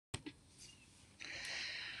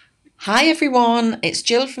Hi everyone, it's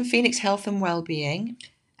Jill from Phoenix Health and Wellbeing.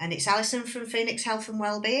 And it's Alison from Phoenix Health and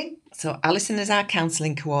Wellbeing. So Alison is our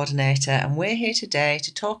counselling coordinator and we're here today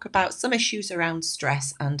to talk about some issues around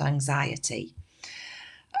stress and anxiety.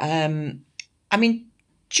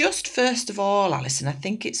 Just first of all, Alison, I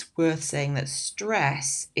think it's worth saying that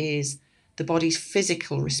stress is the body's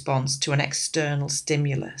physical response to an external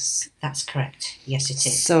stimulus. That's correct. Yes, it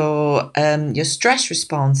is. So your stress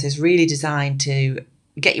response is really designed to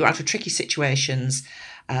get you out of tricky situations,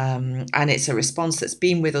 and it's a response that's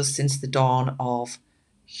been with us since the dawn of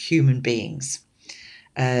human beings.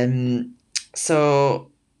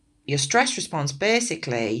 So your stress response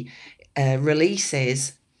basically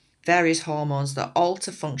releases various hormones that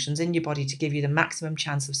alter functions in your body to give you the maximum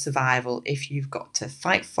chance of survival if you've got to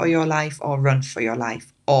fight for your life or run for your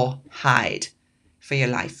life or hide for your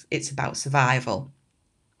life. It's about survival.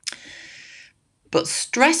 But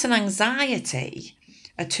stress and anxiety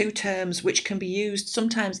are two terms which can be used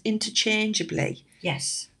sometimes interchangeably.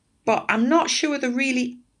 Yes. But I'm not sure they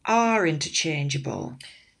really are interchangeable.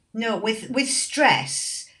 No, with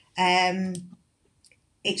stress,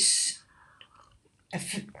 it's a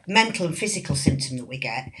mental and physical symptom that we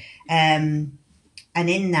get. And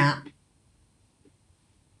in that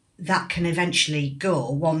can eventually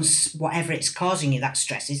go once whatever it's causing you, that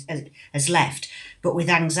stress has left. But with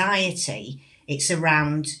anxiety, it's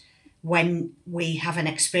around when we have an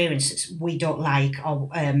experience that we don't like or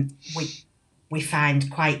we find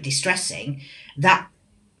quite distressing, that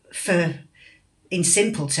in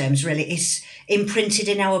simple terms really is imprinted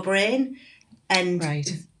in our brain. And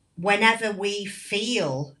Right. Whenever we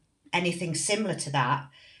feel anything similar to that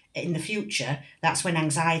in the future, that's when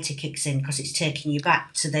anxiety kicks in, because it's taking you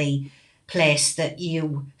back to the place that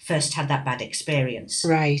you first had that bad experience.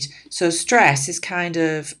 Right. So stress is a kind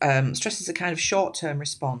of short-term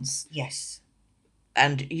response. Yes.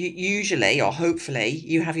 And usually, or hopefully,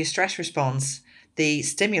 you have your stress response. The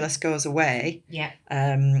stimulus goes away. Yeah.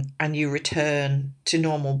 And you return to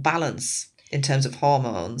normal balance in terms of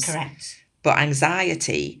hormones. Correct. But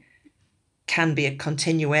anxiety can be a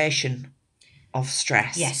continuation of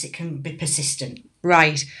stress. Yes, it can be persistent.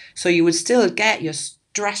 Right. So you would still get your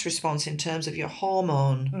stress response in terms of your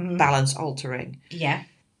hormone balance altering. Yeah.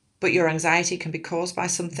 But your anxiety can be caused by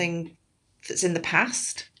something that's in the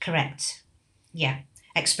past. Correct. Yeah.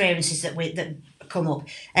 Experiences that come up.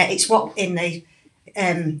 It's what in the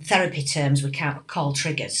therapy terms we call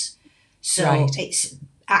triggers. So Right. It's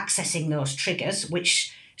accessing those triggers,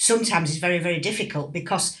 which sometimes is very, very difficult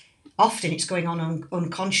because often it's going on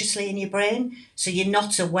unconsciously in your brain. So you're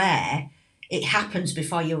not aware. It happens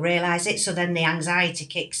before you realise it. So then the anxiety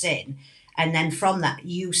kicks in. And then from that,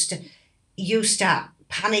 you start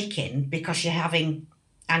panicking because you're having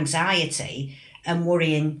anxiety and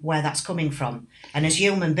worrying where that's coming from. And as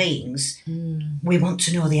human beings, we want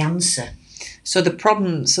to know the answer. So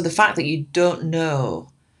the fact that you don't know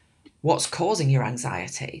what's causing your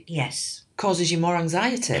anxiety, yes, causes you more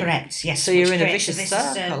anxiety. Correct. Yes. So you're in a vicious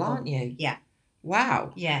circle, aren't you? Yeah.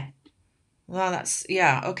 Wow. Yeah. Well,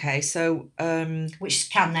 okay. So which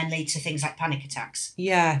can then lead to things like panic attacks.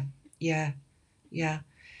 Yeah. I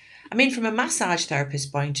mean, from a massage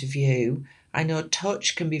therapist point of view, I know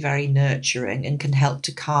touch can be very nurturing and can help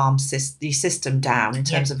to calm the system down in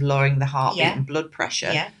terms of lowering the heartbeat and blood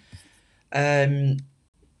pressure. Yeah.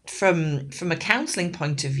 From a counselling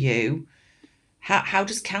point of view, how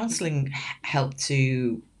does counselling help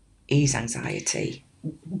to ease anxiety?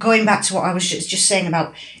 Going back to what I was just saying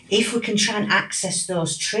about if we can try and access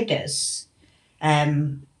those triggers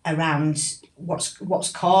around what's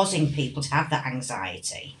causing people to have that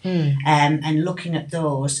anxiety, and looking at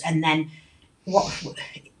those, and then what,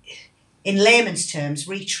 in layman's terms,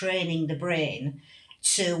 retraining the brain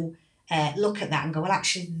to look at that and go, well,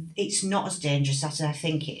 actually, it's not as dangerous as I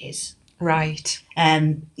think it is. Right.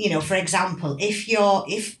 For example,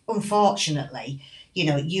 if unfortunately,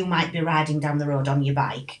 you might be riding down the road on your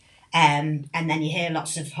bike, and then you hear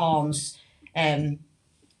lots of horns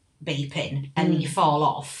beeping, and you fall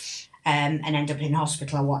off and end up in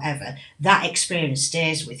hospital or whatever. That experience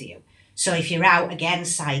stays with you. So if you're out again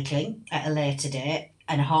cycling at a later date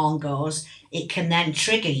and a horn goes, it can then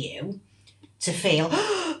trigger you to feel,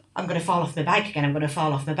 I'm going to fall off my bike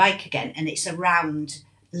again, And it's around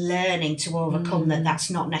learning to overcome that's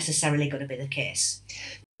not necessarily going to be the case.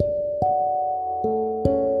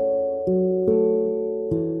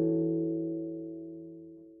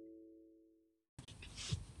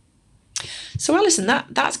 So Alison,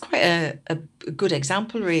 that's quite a good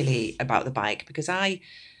example really about the bike, because I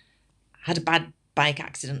had a bad bike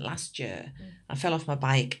accident last year. I fell off my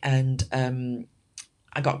bike and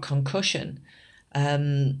I got concussion.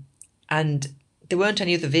 And there weren't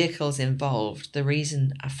any other vehicles involved. The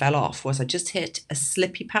reason I fell off was I just hit a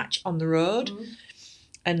slippy patch on the road,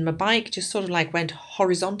 and my bike just sort of like went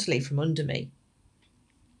horizontally from under me.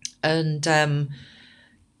 And, I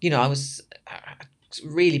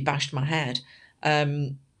really bashed my head.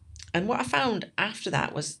 And what I found after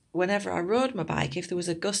that was whenever I rode my bike, if there was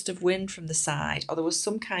a gust of wind from the side or there was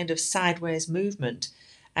some kind of sideways movement,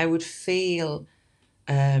 I would feel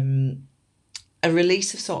a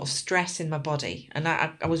release of sort of stress in my body. And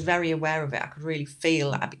I was very aware of it. I could really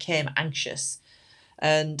feel that I became anxious.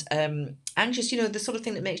 And anxious, the sort of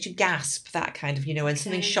thing that makes you gasp, that kind of, when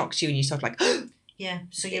something shocks you and you sort of like, yeah.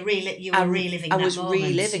 So you were reliving that moment. I was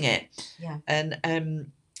reliving it. Yeah.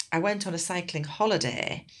 And I went on a cycling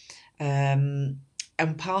holiday, and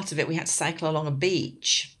part of it we had to cycle along a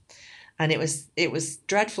beach. And it was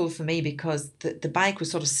dreadful for me because the bike was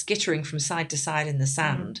sort of skittering from side to side in the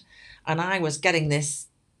sand. And I was getting this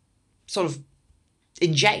sort of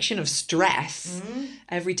injection of stress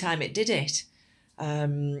every time it did it.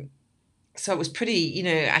 So it was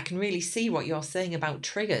pretty, I can really see what you're saying about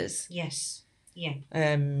triggers. Yes. Yeah.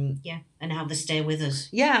 Yeah. And how they stay with us.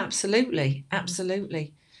 Yeah, absolutely.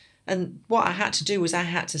 Absolutely. And what I had to do was I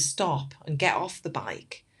had to stop and get off the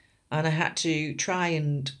bike. And I had to try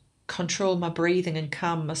and control my breathing and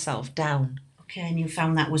calm myself down. Okay, and you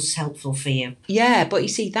found that was helpful for you. Yeah, but you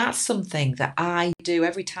see, that's something that I do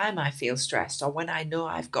every time I feel stressed or when I know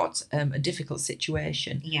I've got a difficult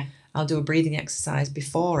situation. Yeah. I'll do a breathing exercise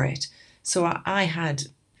before it. So I had,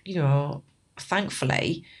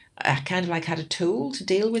 thankfully, I kind of like had a tool to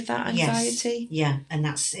deal with that anxiety. Yes. Yeah, and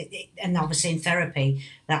that's it. And obviously in therapy,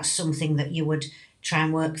 that's something that you would try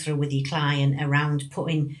and work through with your client around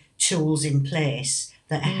putting tools in place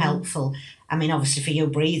that are helpful. I mean, obviously for you,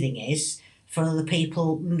 breathing is. For other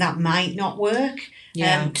people, that might not work.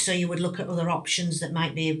 Yeah. So you would look at other options that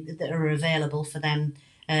are available for them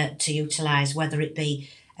to utilise, whether it be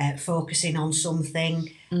focusing on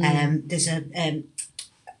something. There's a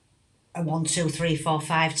 1, 2, 3, 4,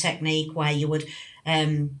 5 technique where you would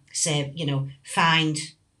say, find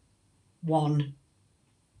one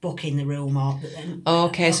book in the room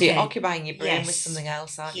Okay, so you're occupying your brain with something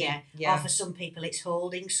else, aren't you? Yeah. Or for some people, it's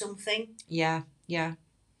holding something. Yeah.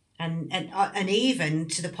 And even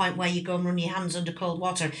to the point where you go and run your hands under cold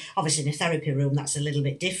water. Obviously, in a therapy room, that's a little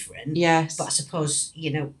bit different. Yes. But I suppose,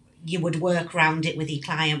 you would work around it with your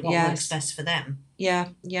client, what works best for them. Yeah.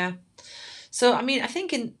 So, I mean, I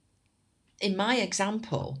think in my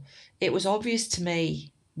example, it was obvious to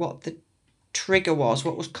me what the trigger was,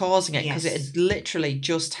 what was causing it, because it had literally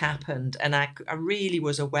just happened. And I really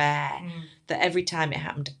was aware that every time it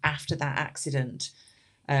happened after that accident,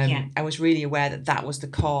 I was really aware that was the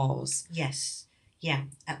cause. Yes, yeah.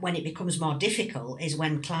 When it becomes more difficult is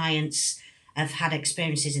when clients have had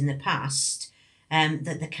experiences in the past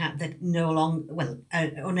that they're no longer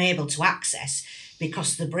are unable to access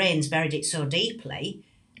because the brain's buried it so deeply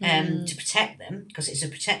to protect them, because it's a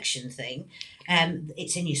protection thing.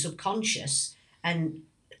 It's in your subconscious, and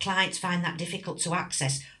clients find that difficult to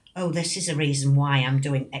access. Oh, this is a reason why I'm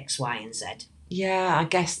doing X, Y, and Z. Yeah, I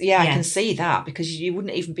guess, I can see that, because you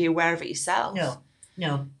wouldn't even be aware of it yourself.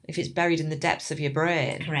 No. If it's buried in the depths of your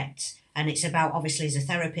brain. Correct. And it's about, obviously, as a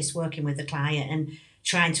therapist, working with the client and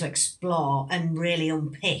trying to explore and really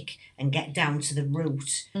unpick and get down to the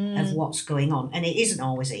root of what's going on. And it isn't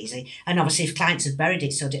always easy. And obviously, if clients have buried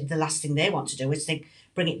it, so the last thing they want to do is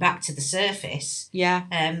bring it back to the surface. Yeah.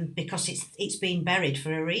 Because it's been buried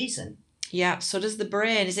for a reason. Yeah, so does the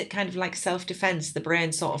brain, is it kind of like self-defense? The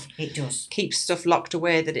brain sort of it does keeps stuff locked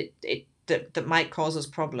away that might cause us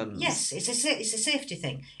problems. Yes, it's a safety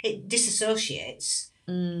thing. It disassociates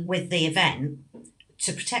with the event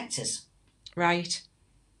to protect us. Right.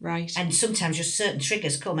 And sometimes just certain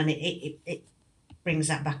triggers come and it brings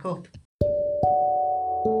that back up.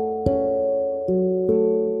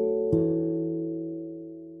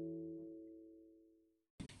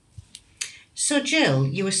 So, Jill,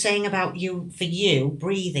 you were saying about for you,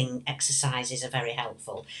 breathing exercises are very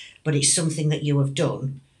helpful, but it's something that you have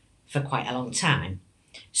done for quite a long time.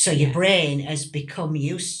 So your brain has become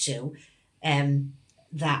used to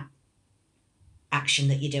that action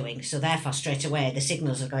that you're doing. So therefore, straight away, the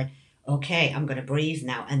signals are going, okay, I'm going to breathe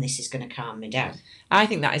now, and this is going to calm me down. I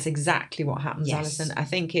think that is exactly what happens, Alison. I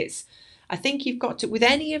think you've got to, with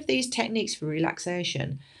any of these techniques for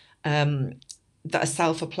relaxation, that are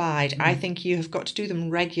self-applied, I think you have got to do them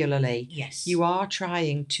regularly. Yes. You are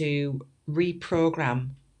trying to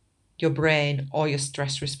reprogram your brain or your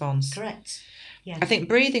stress response. Correct. Yeah. I think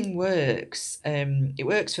breathing works. It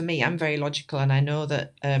works for me. I'm very logical, and I know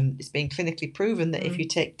that it's been clinically proven that if you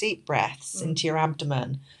take deep breaths into your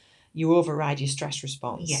abdomen, you override your stress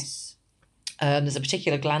response. Yes. There's a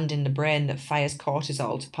particular gland in the brain that fires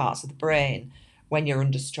cortisol to parts of the brain when you're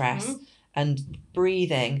under stress, and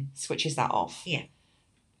breathing switches that off. Yeah.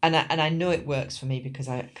 And I know it works for me because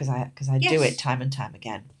I do it time and time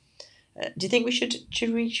again. Do you think we should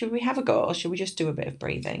we have a go, or should we just do a bit of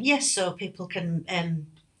breathing? Yes, so people can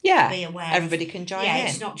be aware. Everybody can join in.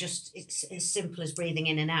 It's not just it's as simple as breathing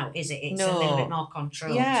in and out, is it? It's No. a little bit more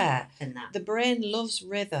controlled than that. The brain loves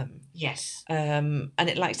rhythm. Yes. And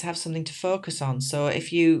it likes to have something to focus on. So if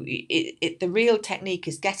the real technique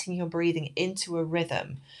is getting your breathing into a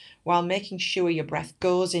rhythm while making sure your breath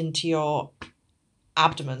goes into your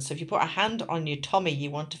abdomen. So if you put a hand on your tummy, you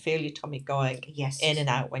want to feel your tummy going in and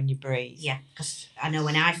out when you breathe. Yeah, because I know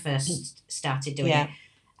when I first started doing it,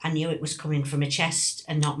 I knew it was coming from a chest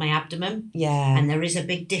and not my abdomen. Yeah. And there is a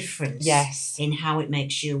big difference in how it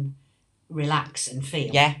makes you relax and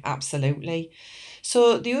feel. Yeah, absolutely.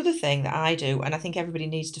 So the other thing that I do, and I think everybody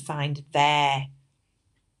needs to find their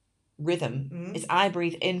rhythm, is I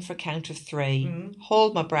breathe in for a count of 3,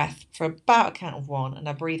 hold my breath for about a count of 1, and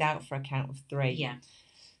I breathe out for a count of 3. Yeah.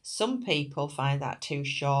 Some people find that too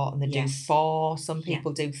short and they do 4. Some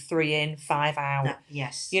people do 3 in, 5 out.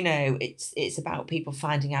 You know, it's about people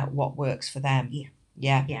finding out what works for them.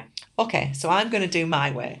 Yeah. Okay, so I'm going to do my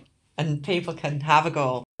way and people can have a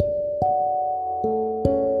go.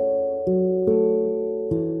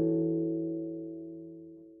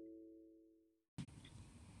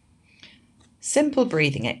 Simple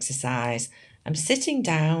breathing exercise. I'm sitting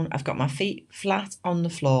down. I've got my feet flat on the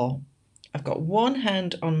floor. I've got one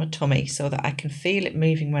hand on my tummy so that I can feel it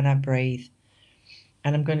moving when I breathe.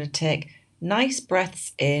 And I'm going to take nice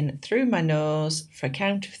breaths in through my nose for a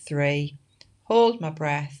count of 3, hold my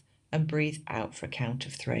breath and breathe out for a count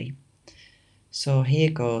of 3. So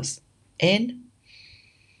here goes. In,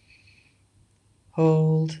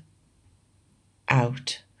 hold,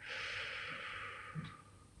 out.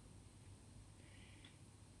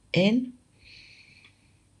 In,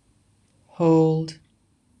 hold,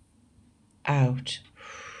 out.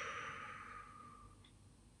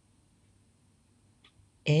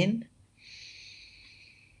 In,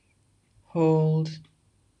 hold,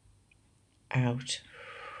 out.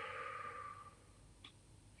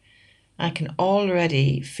 I can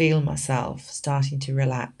already feel myself starting to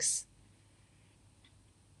relax.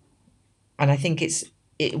 And I think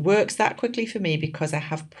it works that quickly for me because I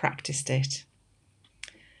have practiced it.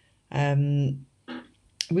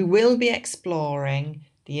 We will be exploring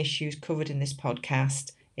the issues covered in this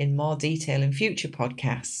podcast in more detail in future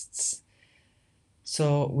podcasts.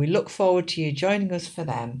 So we look forward to you joining us for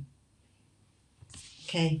them.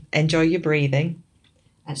 Okay. Enjoy your breathing.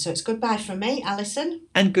 And so it's goodbye from me, Alison.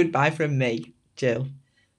 And goodbye from me, Jill.